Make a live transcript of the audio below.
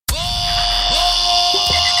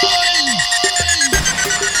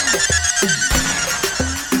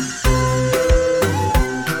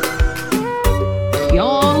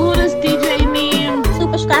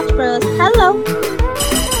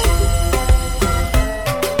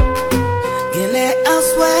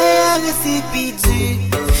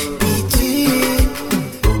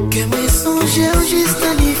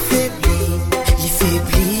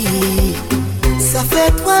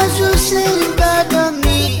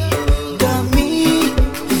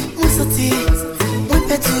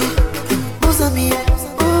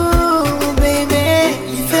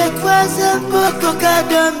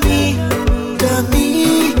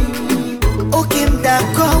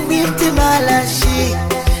agis,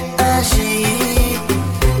 agis.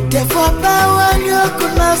 Des fois pas ou mieux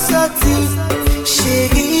qu'on m'a sorti.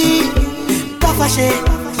 Chérie, pas fâché,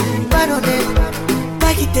 pas donné,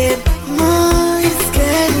 pas quitté. Moi, it's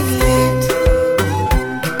getting late.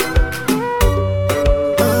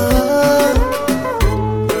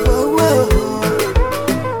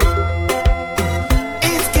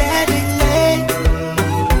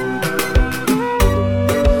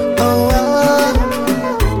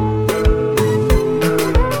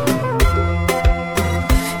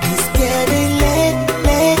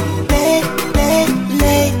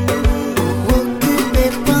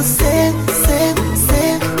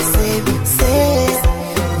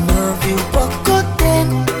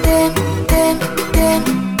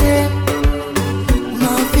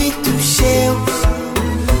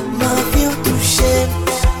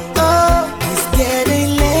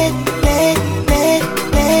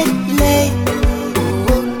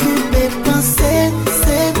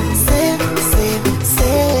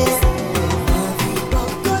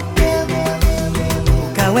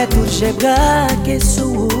 J'ai braqué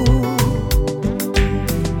sous.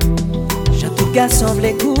 J'ai tout garçon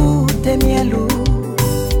v'lait goûter miel ou.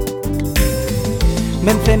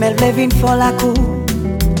 Même femelle v'lait vin font la cour.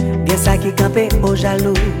 Bien ça qui campé au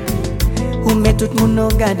jaloux. Ou met tout le monde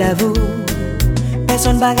au garde à vous.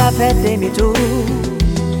 Personne va faire demi-tour.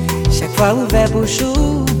 Chaque fois ouvert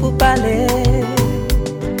bouchou pour parler.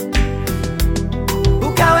 Ou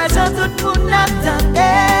quand tout le monde attendait.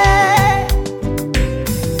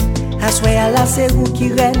 Assoyez là, c'est vous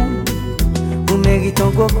qui règne. Vous méritez un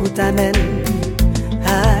gros coup d'amène.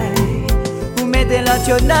 Aïe, vous mettez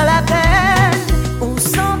l'autre dans la peine. Ou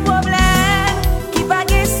sans problème, qui va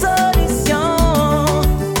de solution.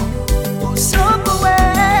 Ou sans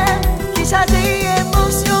poème, qui charge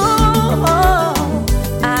d'émotion.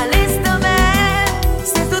 À l'instant même,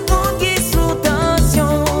 c'est tout le monde qui est sous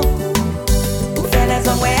tension. Vous faites les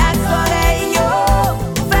hommes à soleil,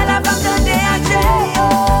 vous faites la femme de DHG.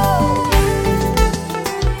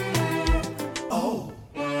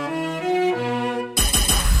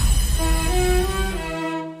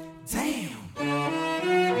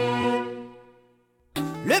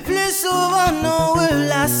 Souvent nos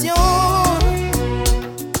relations,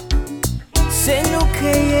 c'est nous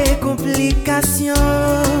créer complications.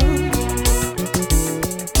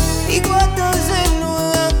 Il faut oser nous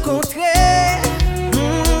rencontrer.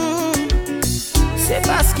 C'est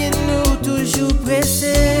parce que nous toujours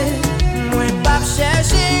pressés. Moi pas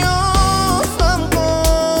chercher une femme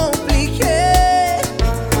compliquée.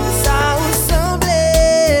 Ça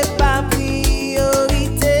ressemblait pas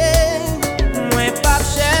priorité. Moi pas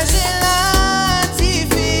chercher.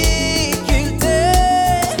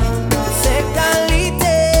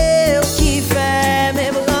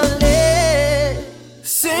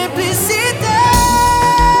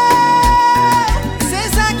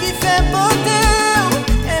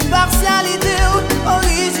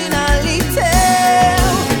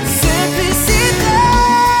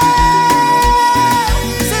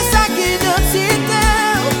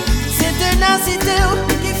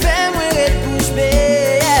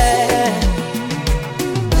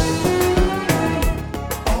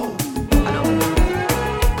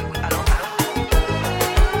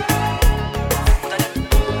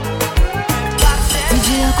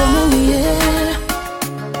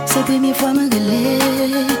 C'est première fois me relais.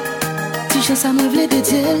 Si je ça me voulait de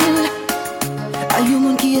dire à un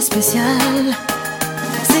monde qui est spécial.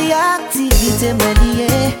 C'est activité moi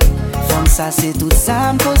liée. Femme ça c'est tout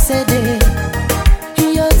ça me posséder.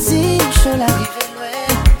 Yo dit je l'arrive loin.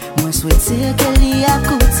 Moi souhaiter qu'elle y a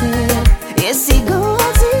côté. Et si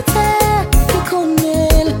grandité qui connaît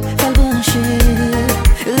qu'elle brancher.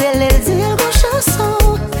 Elle dit une chanson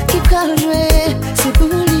qui peut jouer. C'est pour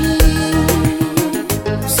lui.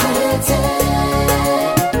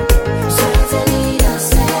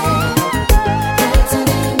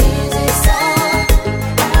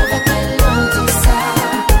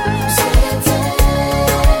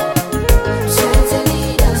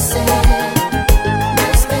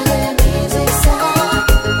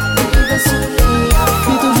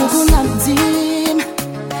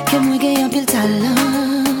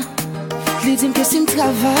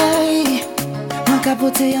 Travail, moi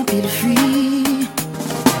capoter un pile fruit.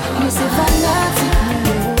 Mais c'est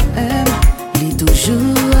fanatique, il est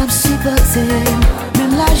toujours à supporter.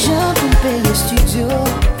 Même l'argent pour payer le studio,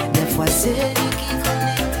 des fois c'est lui qui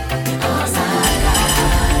connaît.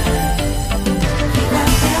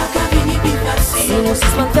 Si nous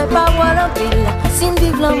suspend fait pas voir en pile. Si nous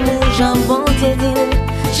vivons l'amour, jambon t'es-il.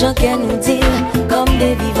 J'en qu'à nous dire, comme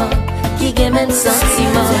des vivants qui gagnent un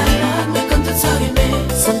sentiment.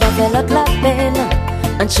 Somebody fait l'autre la peine.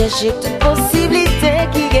 On cherche toute possibilité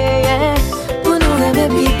qui gagne pour nous aimer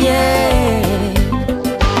plus bien.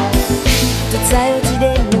 Tout ça yo dit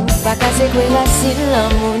de nous, pas casser quoi racine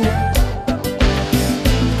l'amour.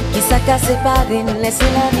 Qui ça casse séparer, nous laisser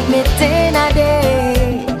la vie mettre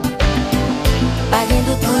nader. Pas de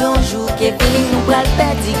doute pour un jour que feeling nous pral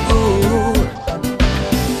perdre goût.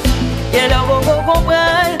 Et là on va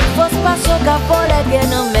comprendre, faut passion qu'a pour la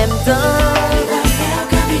gaine en même temps.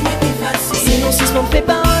 Si nous si on fait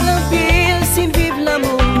pas en pile, si vive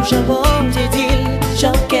l'amour, j'avons Dieu dit,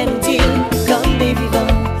 j'en qu'en dit, comme des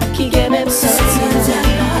vivants qui gagnent même ça.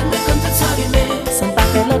 Sans pas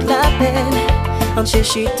faire l'autre la peine, on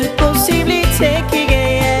cherche toute possibilité qui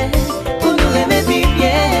gagne pour nous aimer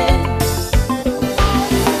bien.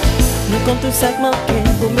 Nous comptons tout ça qui manque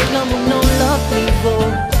pour mettre l'amour dans l'autre niveau.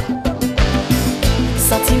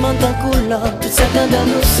 Sentiment d'un couleur, tout ça dans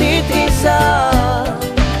nous c'est trésor.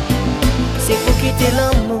 C'est pour quitter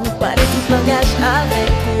l'amour, pas de tout langage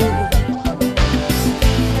avec vous.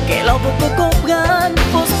 Quel homme peut comprendre,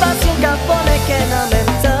 fausse passion qu'à fond et qu'elle en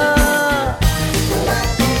même temps.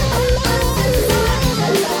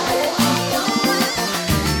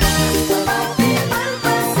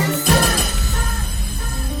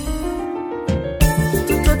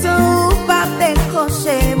 Tout autant ou pas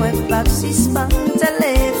décrocher, moi pas si c'est pas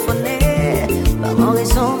téléphoner. Pas mon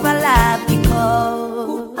raison valable qui colle.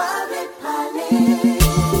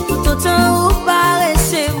 Tout autant ou pas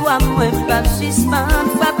recevoir, moi pas si c'est pas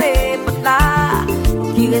frapper pour là.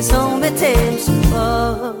 Qui raison mettez sur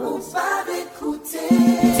bord. Ou pas écouter.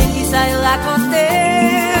 C'est qui ça y raconter.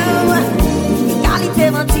 Qualité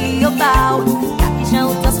menti au bas. Qui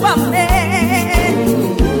j'en transformé.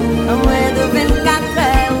 En moins de 24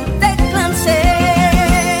 heures, déclenché.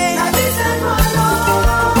 La vie c'est moi non.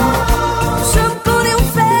 Je me connais où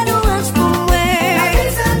fait l'orange pour moi. La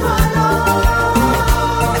vie c'est moi non.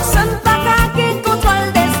 Personne pas qui contrôle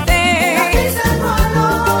le destin. La vie c'est moi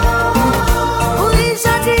non. Oui,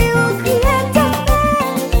 j'ai dit ou crié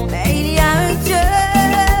mais il y a un Dieu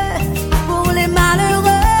pour les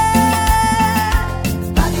malheureux.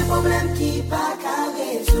 Pas de problème qui pas qu'à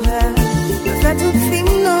résoudre. Fait tout film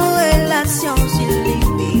nos relations, s'il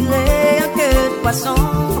libéré en queue de poisson,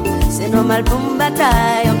 c'est normal pour me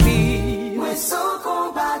bataille en pire. Moi sans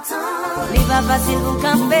combattant, il va facile pour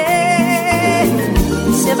camper.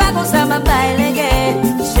 C'est pas comme ça ma baille les gars,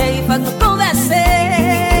 chérie faut que nous converser.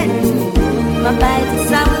 Ma baille tout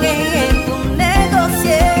ça me gagne pour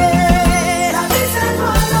négocier. La vie c'est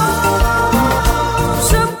moi non.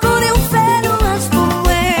 Je me connais où fait l'orange pour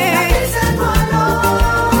moi. La vie c'est moi non.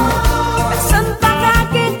 Personne pas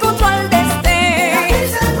qui contrôle le destin. La vie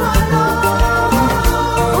c'est moi non.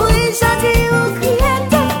 Oui, j'ai dit ou crié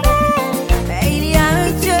mais il y a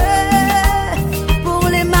un Dieu pour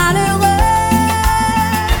les malheureux.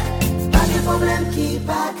 Pas de problème qui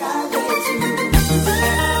pas qu'à résoudre.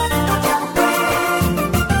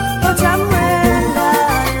 Oh, j'aimerais la.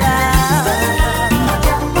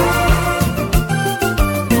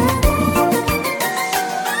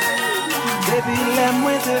 Depuis les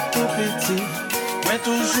mois de tout petit, moi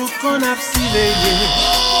toujours qu'on a psyléé,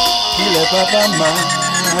 il est papa m'a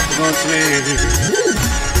rentré.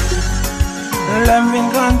 L'homme vient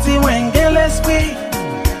grandir, moi l'esprit,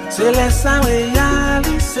 c'est laissant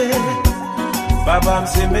réaliser. Papa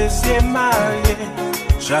c'est monsieur marié,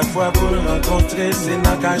 chaque fois pour le rencontrer, c'est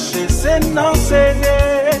non caché, c'est non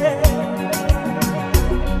serré.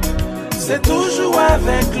 C'est toujours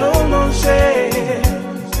avec l'eau manger.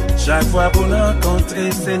 Chaque fois pour nous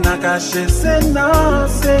rencontrer, c'est non caché, c'est non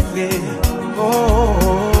serré. Oh, oh,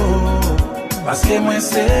 oh. Parce que moi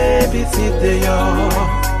c'est petit dehors,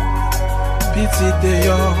 petit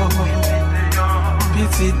dehors,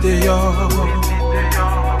 petit dehors,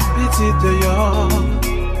 petit dehors.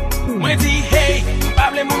 Moi dis hey,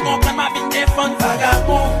 pas le monde comprendre ma vie défendre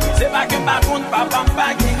vagabond. C'est pas que par contre papa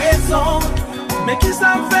pas qui raison, mais qui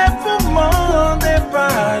ça fait pour mon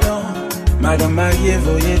pardon. Madame mariée,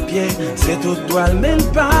 voyez pied, c'est tout toile, même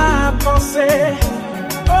pas penser.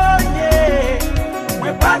 Oh yeah,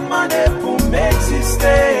 moi pas demander pour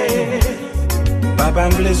m'exister. Papa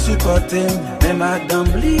me voulait supporter, mais madame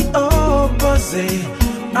lui opposé.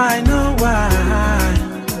 I know why,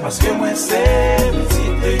 parce que moi c'est petit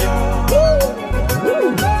dehors.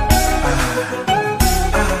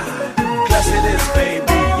 Class it is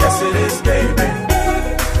baby, yes it is baby.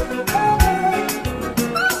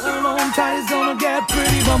 Gonna get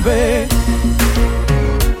pretty bumpy.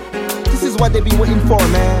 This is what they be waiting for,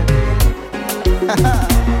 man.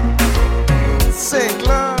 Sick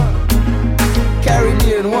love, carry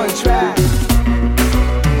me in one track.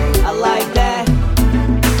 I like that.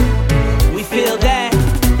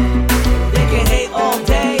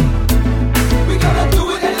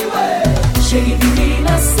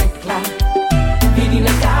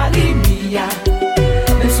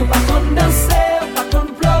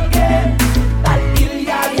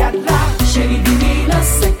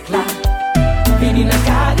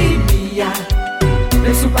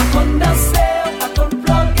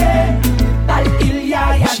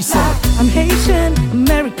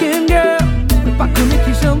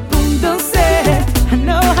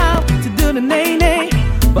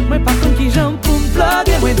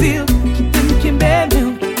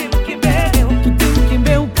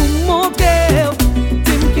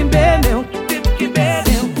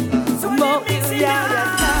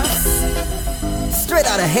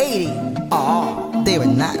 out of Haiti. Oh, they were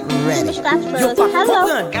not ready. Yo,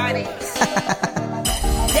 hello.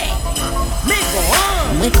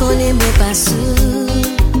 Mwen konen mwen pa sou,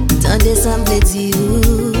 tande san mwen di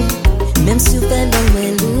ou, mem si ou fè long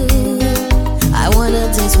mwen lou, I wanna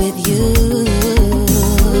dance with you.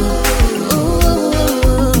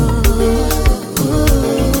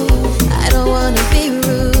 I don't wanna be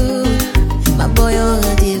rude, my boy on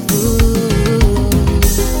rendezvous.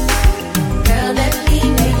 Girl, let me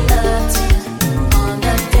make love to you on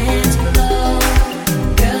the dance floor.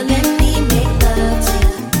 Girl, let me make love to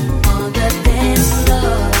you on the dance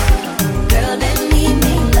floor. Girl, let me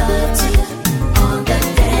make love to you on the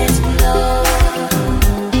dance floor.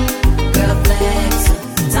 Girl, flex,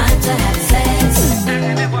 time to have sex.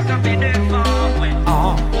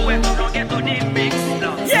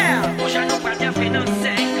 Yeah!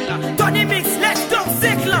 Tony Mix, let's go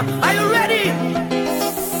cycle. Are you ready?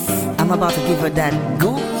 I'm about to give her that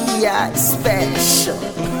Gooyah special.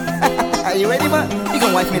 Are you ready, man? You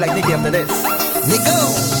gonna wife me like Nicky after this. Nico,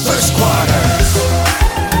 first quarter.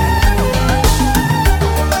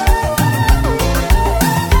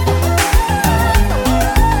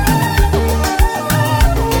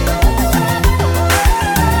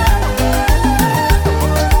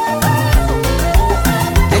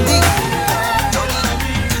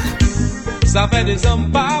 Ça fait des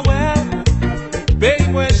hommes pas ouais,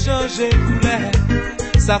 paye-moi changer couleur.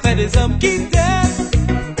 Ça fait des hommes qui t'aiment,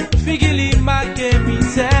 figili marqué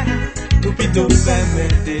misère. Nous plutôt fermer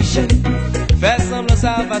des jeunes, faire semblant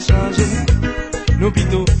ça va changer. Nous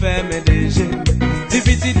plutôt fermer des jeunes,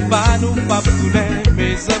 difficile pas nous pas couler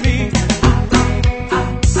mes amis.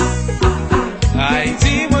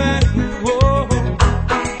 Haïti moi, oh oh.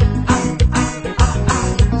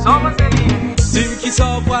 Dis-moi qui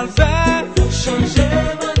s'en va le faire. Changer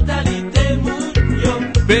mentalité moun yo.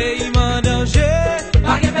 Pays en danger.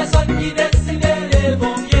 Pas que personne qui décide les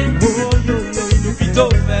bons biens. Oh yo yo, nous plutôt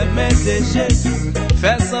fermer des jeux.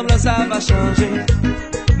 Faire semblant ça va changer.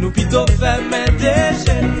 Nous plutôt fermer des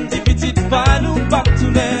jeux. Difficile pas nous pas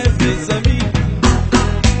tourner mes amis.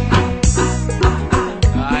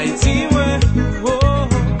 Haïti ouais. Oh.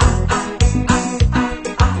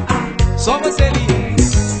 Sans c'est lié.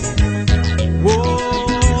 Oh.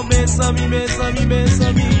 Mes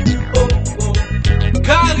amis, oh, oh,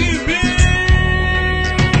 Caribbean.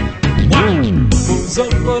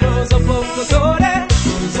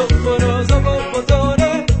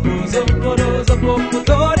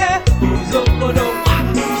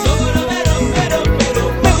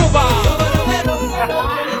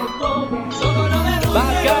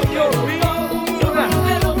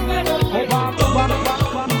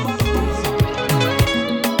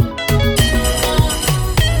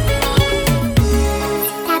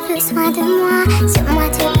 Soin de moi, sur moi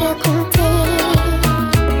tu peux compter.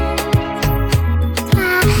 Toi,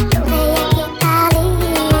 l'oreille à qui parler.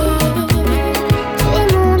 Tu es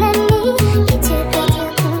mon ami et tu peux te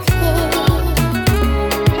confier.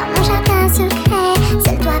 Dans mon jardin secret,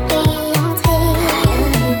 seul toi peux y entrer.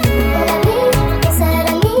 Mon ami, mon seul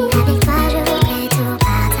ami, avec toi je voudrais tout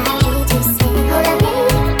partager, tu sais. Mon ami,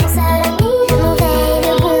 mon seul ami, le mauvais et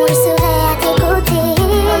le bon, je serai à tes côtés.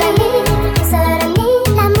 Mon ami, mon seul ami.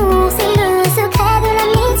 C'est le secret de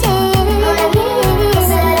l'amitié. Mon ami, mon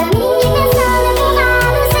seul ami, personne ne pourra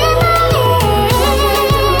nous séparer.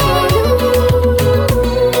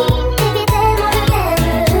 Bébé, tellement je t'aime,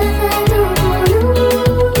 je ferai tout pour nous.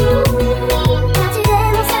 Car tu es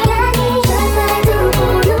mon seul ami, je ferai tout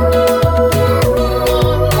pour nous.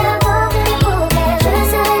 N'importe les problèmes, je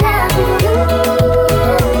serai là pour nous. Tu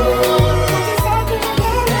sais que je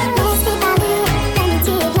t'aime, mais c'est pas vrai.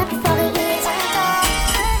 L'amitié est bien plus fort et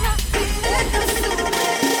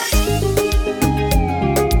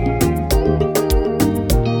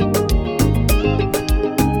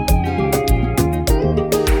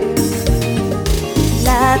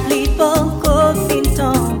La pluie pour fin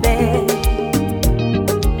tomber.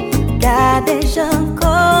 Gardez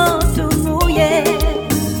j'encore tout mouillé.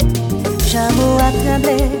 J'amour à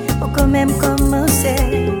trembler, pour quand même commencer.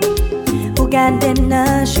 Pour garder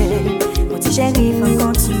nager, pour dire chérie, faut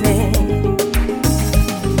continuer.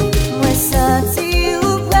 Moi senti ou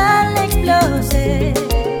pas l'exploser.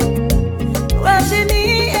 Moi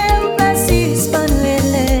génie et ou pas suspendre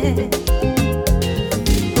les.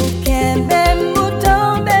 Même ou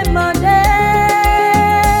tomber monnaie,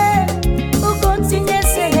 ou continuer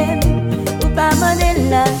c'est ou pas mener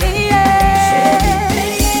la vie.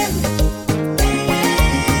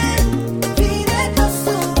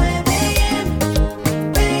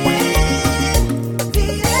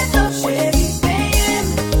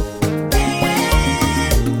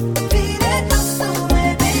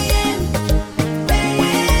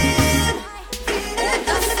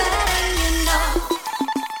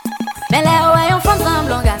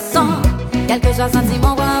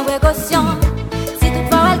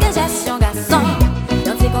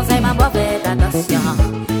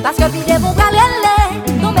 que pide pour galère,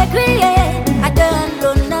 tomber crier, à donner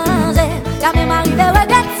l'honneur, la même arrivée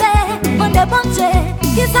regretter, on dépenser,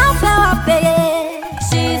 qui s'en fait à payer.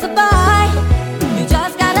 She's a boy, you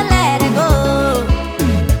just gotta let it go.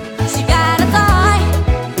 She got a toy,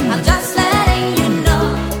 I'm just letting you know.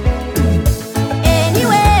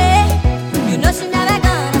 Anyway, you know she never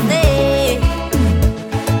gonna stay.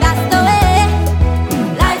 That's the way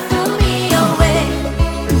life threw me away.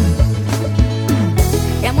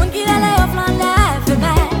 Y'a moun qui l'a au flanc de la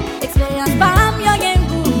femelle. Expérience pas mieux qu'un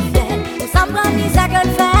goût. Pour s'en prendre, ni ça que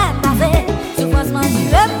le fait passer. Souffrance, tu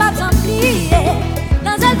veux pas t'en plier.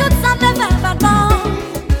 Dans elle, tout semble faire pas bon.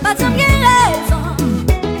 Pas t'en raison.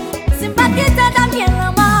 Si pas de quitter ta bien la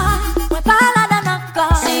mort, moi pas la donne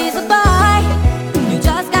encore. She's a boy, you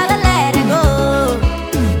just gotta let it go.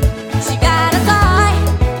 She got a toy,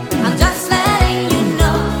 I'm just letting you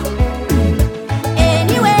know.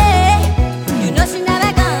 Anyway, you know she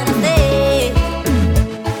never gonna stay.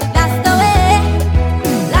 That's the way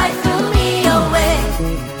life threw me away.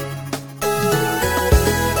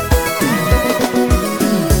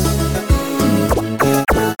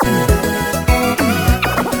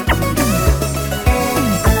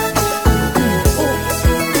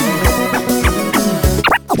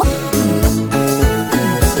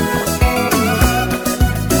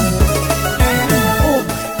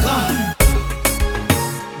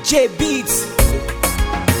 J Beats.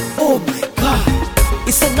 Oh my God,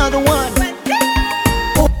 it's another one.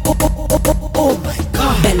 Oh my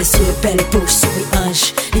God. Belle souris, belle touche, souris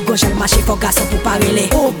ange. Les gauches, elle marche, faut garçon pour pas rêler.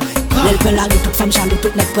 Oh my God. L'elle peut la rue, toute femme jaloux,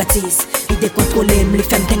 toute notre prêtise. Il décontrôle, les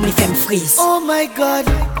femmes teignent, les femmes freeze. Oh my God,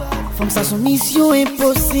 femme ça son mission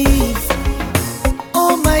impossible.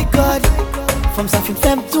 Oh my God, femme ça fait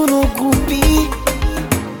femme tout nos groupies.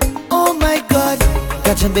 Oh my God,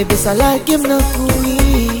 quand un bébé ça la game nan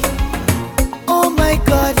courir. Oh my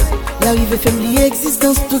God, l'arrivée femme li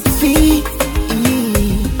existence toute fille.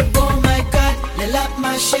 Oh my God, les laps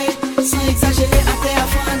marché, sans exagérer à terre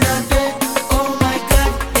avant un deux. Oh my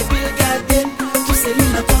God, et puis le garden, tous ces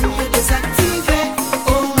lignes là comme mieux désactiver.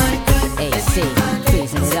 Oh my God, AC,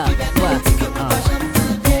 freezing it up, what? Feel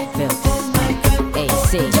this,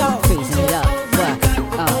 AC, freezing it up, what?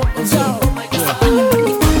 Yeah.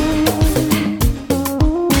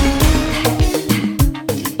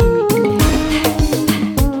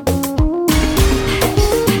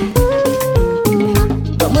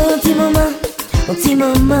 Un petit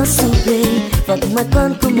moment souple, faut que me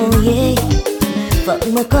connaisse comment yé, faut que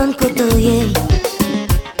me connaisse comment yé.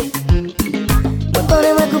 Me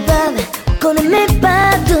connais ma coupable, connais mes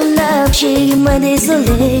pardonnables, chérie, moi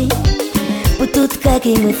désolé pour tout cas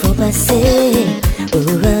qu'il me faut passer. Oh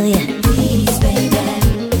yeah. Please baby,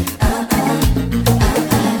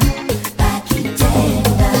 pas quitter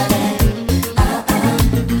darling.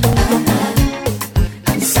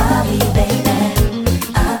 I'm sorry baby,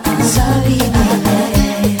 sorry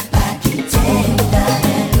baby, pas quitter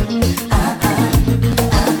darling.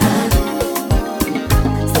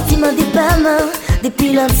 Sentiment dépendant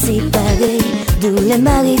depuis l'homme séparé, d'où les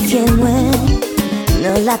maris viennent moins.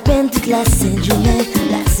 Non la peine toute la sainte journée,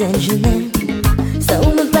 la sainte journée. Ça ou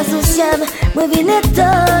me pas sociable, moi vine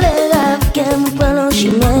tolérable, qu'elle me prend en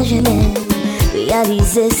j'imagine.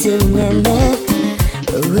 Réaliser c'est moi-même.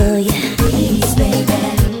 Oh yeah. Please baby,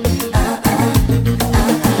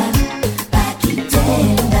 pas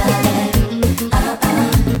quitter darling.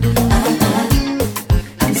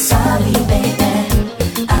 I'm sorry baby,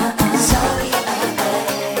 sorry baby,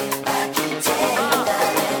 pas quitter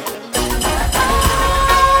darling.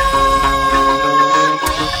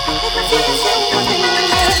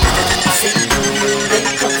 C'est pour nous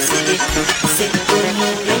réconcilier, c'est pour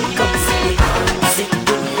nous réconcilier, c'est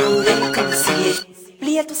pour nous réconcilier.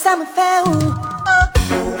 Oublier tout ça me fait où?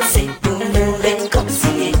 C'est pour nous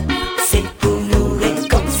réconcilier, c'est pour nous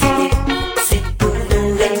réconcilier, c'est pour nous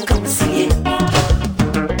réconcilier.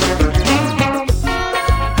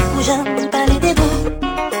 Où j'aime parler des bouts,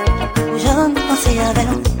 où j'aime penser avec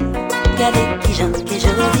nous. Regardez qui j'aime, qui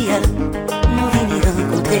je dis à nous venir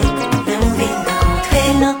rencontrer, nous venir rencontrer,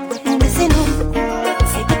 non, laissez-nous.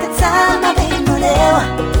 C'est peut-être ça ma belle modèle.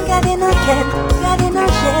 Regardez nos quêtes, regardez nos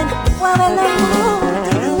chaînes, voir l'amour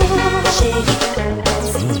de nous. Chérie,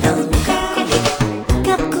 c'est dans mon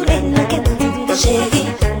cap coulé, la quête de chérie.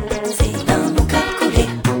 C'est dans mon cap coulé,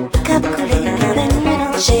 la belle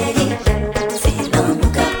chérie. C'est dans mon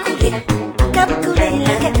cap coulé,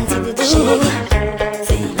 la quête de chérie.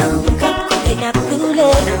 C'est dans mon cap coulé,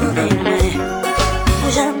 où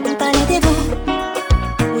j'aime parler des bouts,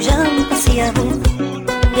 où j'aime penser à vous.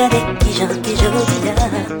 Regardez qui j'aime, qui je vous dis là.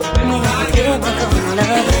 Mais rentrez-moi comme la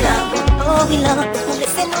Oh, we love,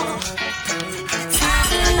 laissez-nous.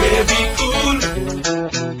 Baby cool,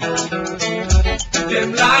 them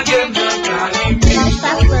la game nan kalimi.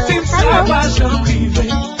 Tim sa pa jan prive,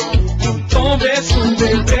 ou tombe sou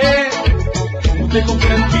bébé. Ou te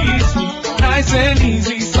kompren pis, nice and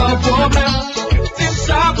easy, sans problème. Tim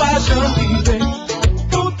sa pa jan prive,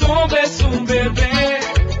 ou tombe sou bébé.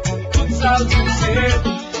 Tout sa tout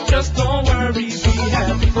just don't worry, be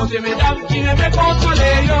happy. Kote mesdames qui aiment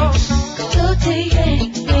contrôler yo. Tout est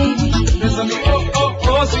baby. Mes amis, oh oh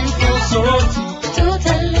oh, s'il faut sortir. Tout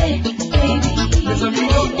allait, baby. Mes amis,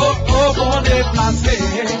 oh oh oh, bon déplacé.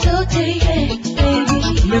 Tout est baby.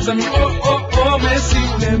 Mes amis, oh oh oh, merci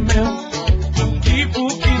les mêmes. Qui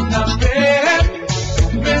pour kidnapper.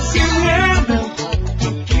 Merci les mêmes.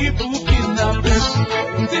 Qui pour kidnapper.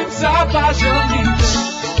 Dis ça pas jamais.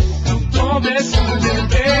 Tout tomber sur le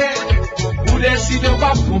bébé. Ou décider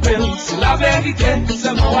pas tromper. C'est la vérité,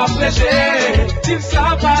 seulement à flécher. Dis ça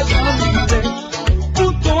pas jamais.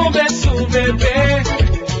 Tout tomber sur le bébé.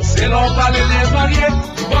 C'est l'on parle des mariés.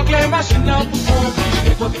 Pour que les machines n'en pour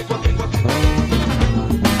compter.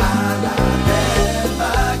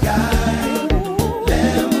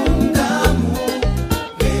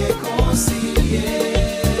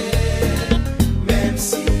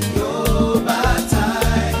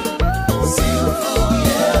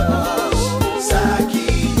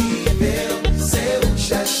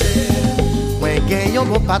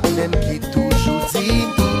 Mon partenaire qui toujours dit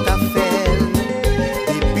tout à fait.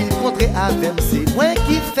 Depuis le contre avec c'est moi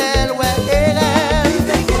qui fait ouais erreur.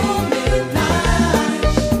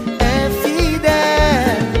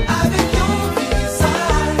 Infidèle avec un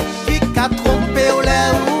visage qui qu'a trompé ou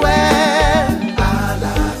l'air ouais. À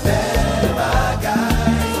la belle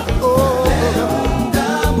bagaille. Oh,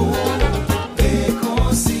 d'amour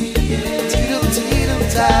réconcilié.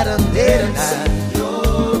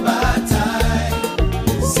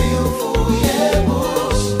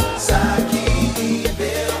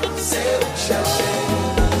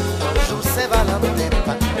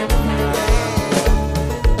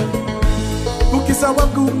 ça va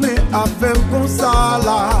couler avec comme ça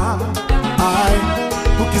là. Aïe,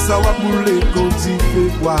 pour qui ça va couler quand il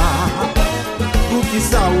fait quoi? Pour qui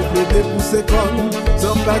ça oublie de pousser comme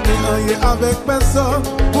sans pas gagner avec personne?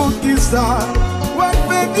 Pour qui ça ouais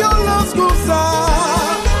fait violence comme ça?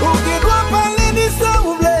 Pour qui doit parler de ça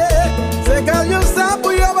oublie? C'est quand je sais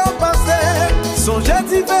pour y avoir passé. Songez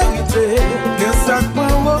de vérité, que ça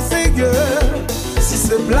prend au Seigneur. Si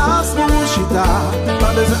c'est place pour mon chita,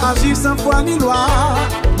 pas besoin d'agir sans foi ni loi.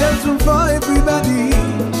 There's room for everybody.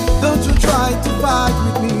 Don't you try to fight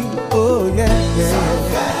with me. Oh yeah, yeah.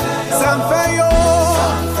 Ça me fait yo,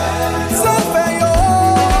 ça me fait yo.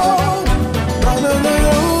 Non, non, non,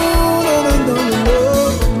 non, non, non, non.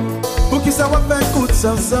 Pour qui ça va faire coup de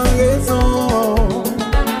sang sans raison?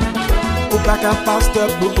 Ou pas qu'un pasteur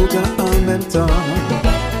pour aucun en même temps.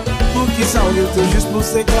 Pour qui ça on est juste pour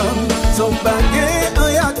ses comme son baguette en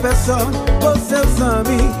y'a personne. Pour ses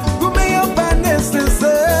amis, pour meilleur pas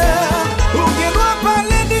nécessaire. Pour qui doit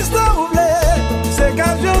parler d'histoire oubliée. C'est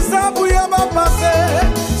quand je sais pour y avoir passé.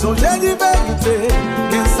 Son j'ai dit vérité,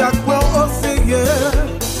 qu'un sac pour au Seigneur.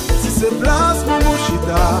 Si c'est place pour mon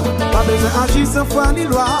chita, pas besoin d'agir sans foi ni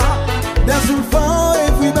loi. There's room for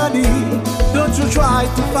everybody. Don't you try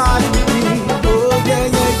to fight with me. Oh yeah,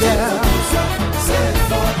 yeah, yeah.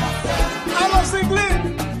 Alors c'est clean.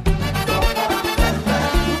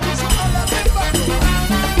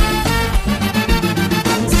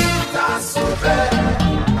 T'as sauvé,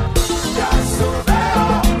 t'as sauvé.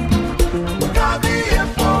 T'as dit un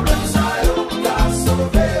problème ça, t'as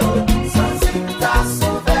sauvé. T'as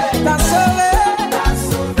sauvé, t'as sauvé, t'as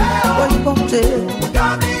sauvé. Oui, bon Dieu.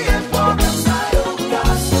 T'as dit un problème ça,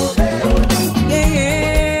 t'as sauvé. Yeah,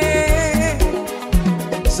 yeah.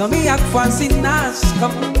 Zami ak voisinage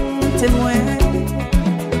comme témoin.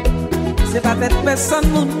 C'est pas tête personne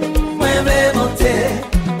moun moi me monter.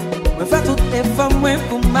 Me fait toutes les femmes moi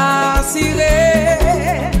pour m'assurer.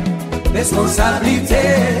 Responsabilité,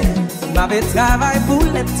 m'avait travail pour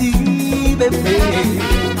les petits bébés.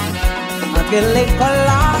 Entre l'école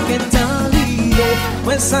là et temps lié,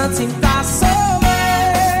 moi senti m'ta sauvé.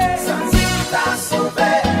 Senti m'ta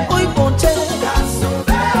sauvé. Oui bon Dieu, t'as sauvé.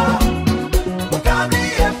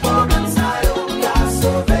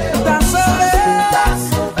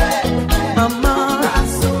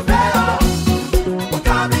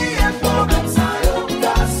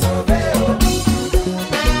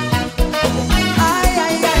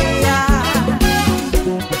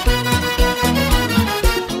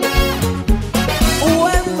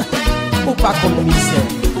 Pas comme misère.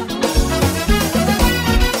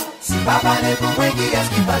 Gade pou mwen ki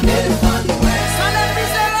eski pa telefon mwen. Son el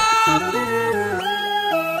miserable.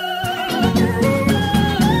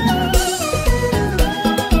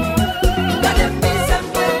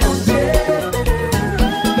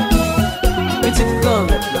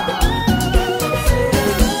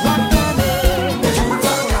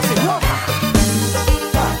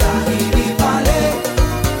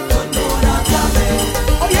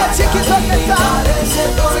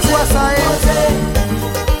 C'est quoi ça,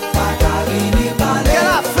 quelle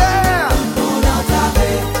affaire?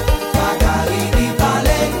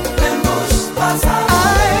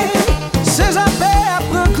 J'ai jamais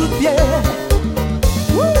appris un coup de pied.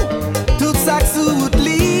 Tout ça que sous route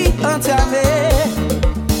li entamé.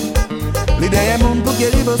 L'idée est monde pour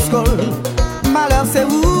guérir vos scoles. Malheur c'est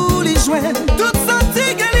où les joindre. Tout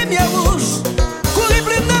senti que les miens rouges. Courir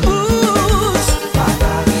plus de bouche.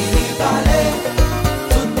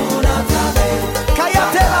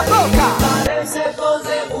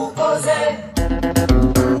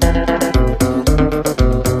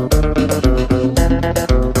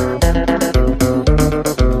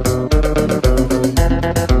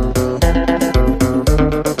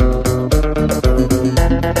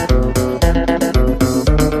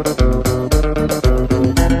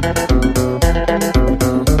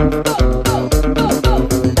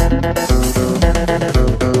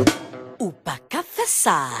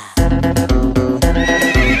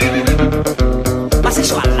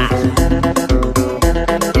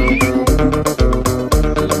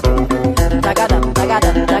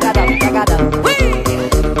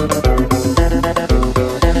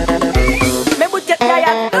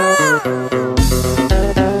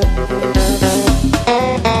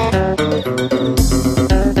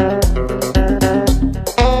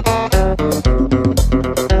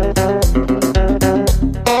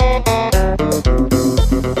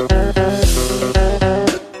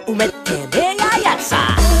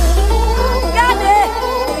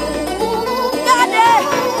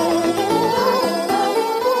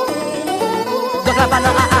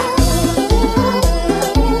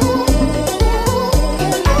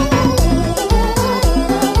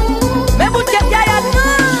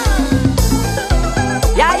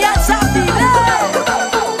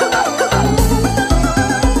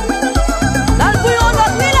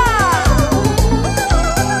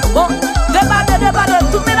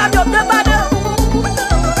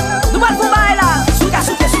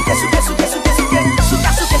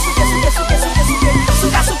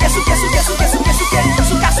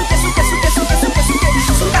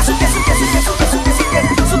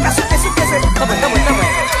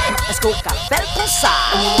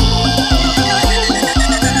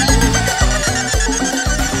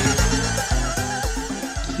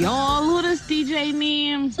 Y'all, who this DJ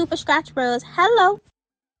name? Super Scratch Bros. Hello.